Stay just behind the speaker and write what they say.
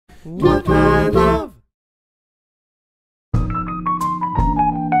what kind of?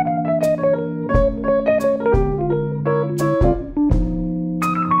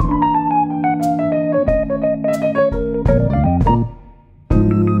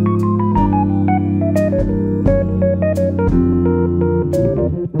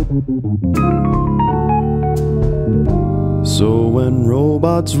 So when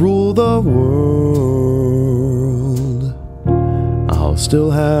robots rule the world, I'll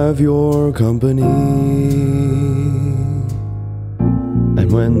still have your company.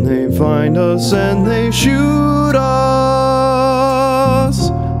 And when they find us and they shoot us,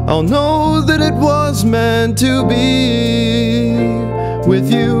 I'll know that it was meant to be.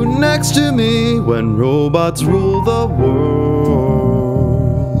 With you next to me when robots rule the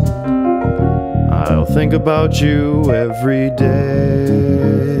world, I'll think about you every day,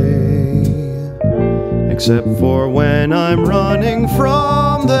 except for when I'm running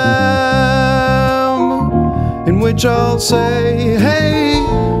from them, in which I'll say, hey,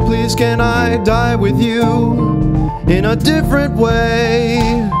 please can I die with you in a different way?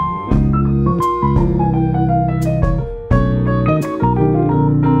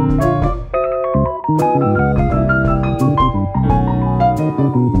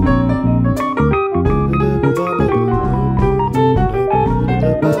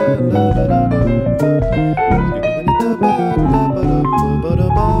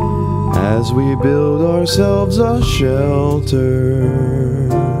 As we build ourselves a shelter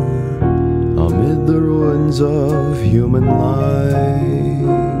amid the ruins of human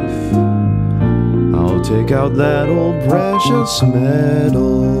life, I'll take out that old precious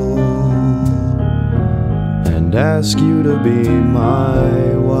metal and ask you to be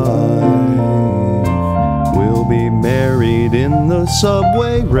my wife. We'll be married in the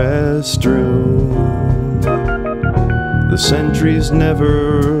subway restroom. The sentries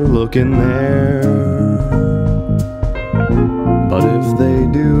never look in there, but if they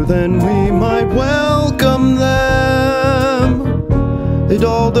do, then we might welcome them. It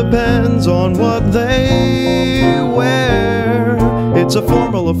all depends on what they wear. It's a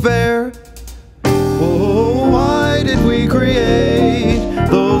formal affair. Oh, why did we create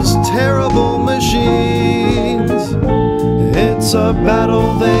those terrible machines? It's a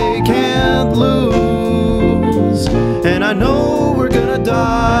battle they can't lose, and I know we're gonna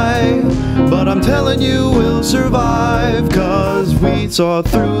die, but I'm telling you we'll survive, 'cause we saw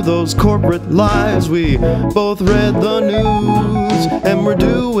through those corporate lies. We both read the news, and we're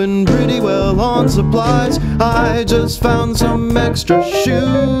doing pretty well on supplies. I just found some extra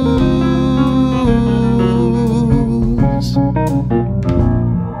shoes.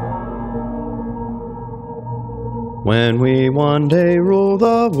 When we one day rule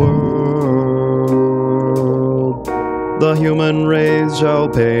the world, the human race shall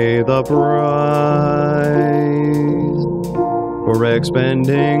pay the price for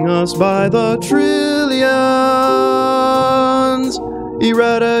expending us by the trillions.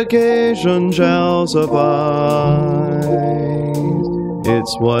 Eradication shall suffice.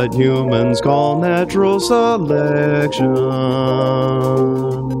 It's what humans call natural selection.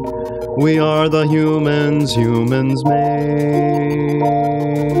 We are the humans made.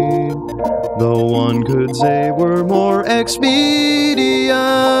 Though one could say we're more expedient,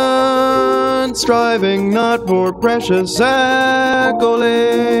 striving not for precious accolades.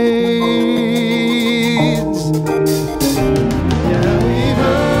 Yeah, we've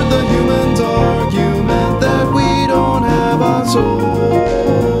heard the humans' argument that we don't have a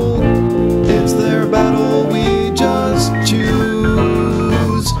soul. It's their battle, we just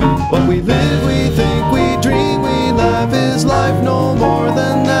choose. But we live, we think, we dream, we laugh. Is life no more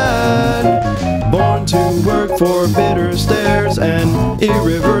than that? Born to work for bitter stares and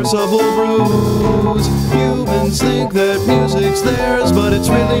irreversible bruise. Humans think that music's theirs, but it's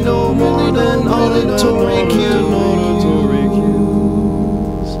really no more than auditory cues.